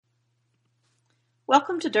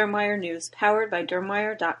Welcome to Dermwire News, powered by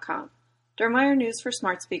Dermwire.com. Dermwire News for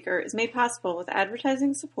Smart Speaker is made possible with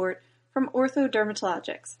advertising support from Ortho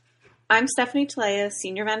Dermatologics. I'm Stephanie Talea,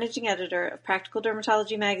 Senior Managing Editor of Practical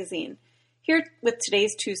Dermatology Magazine, here with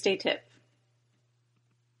today's Tuesday tip.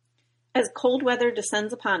 As cold weather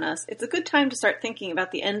descends upon us, it's a good time to start thinking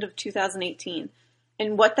about the end of 2018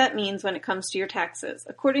 and what that means when it comes to your taxes,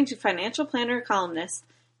 according to financial planner columnists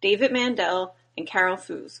David Mandel and Carol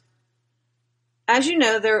Foos. As you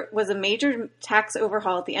know, there was a major tax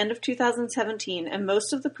overhaul at the end of 2017, and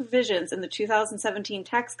most of the provisions in the 2017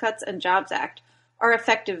 Tax Cuts and Jobs Act are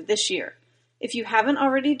effective this year. If you haven't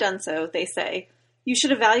already done so, they say, you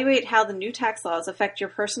should evaluate how the new tax laws affect your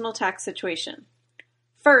personal tax situation.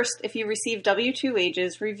 First, if you receive W-2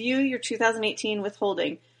 wages, review your 2018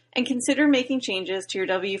 withholding and consider making changes to your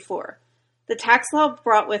W-4. The tax law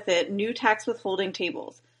brought with it new tax withholding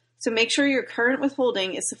tables. So make sure your current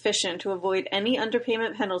withholding is sufficient to avoid any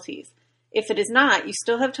underpayment penalties. If it is not, you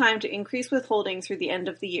still have time to increase withholding through the end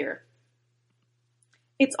of the year.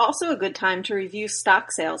 It's also a good time to review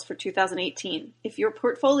stock sales for 2018. If your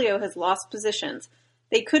portfolio has lost positions,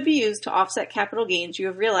 they could be used to offset capital gains you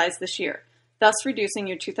have realized this year, thus reducing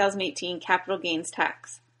your 2018 capital gains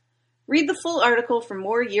tax. Read the full article for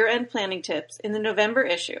more year-end planning tips in the November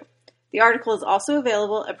issue. The article is also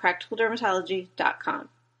available at practicaldermatology.com.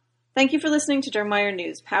 Thank you for listening to Dermwire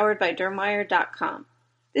News, powered by Dermwire.com.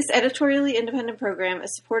 This editorially independent program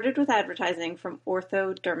is supported with advertising from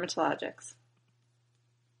Ortho Dermatologics.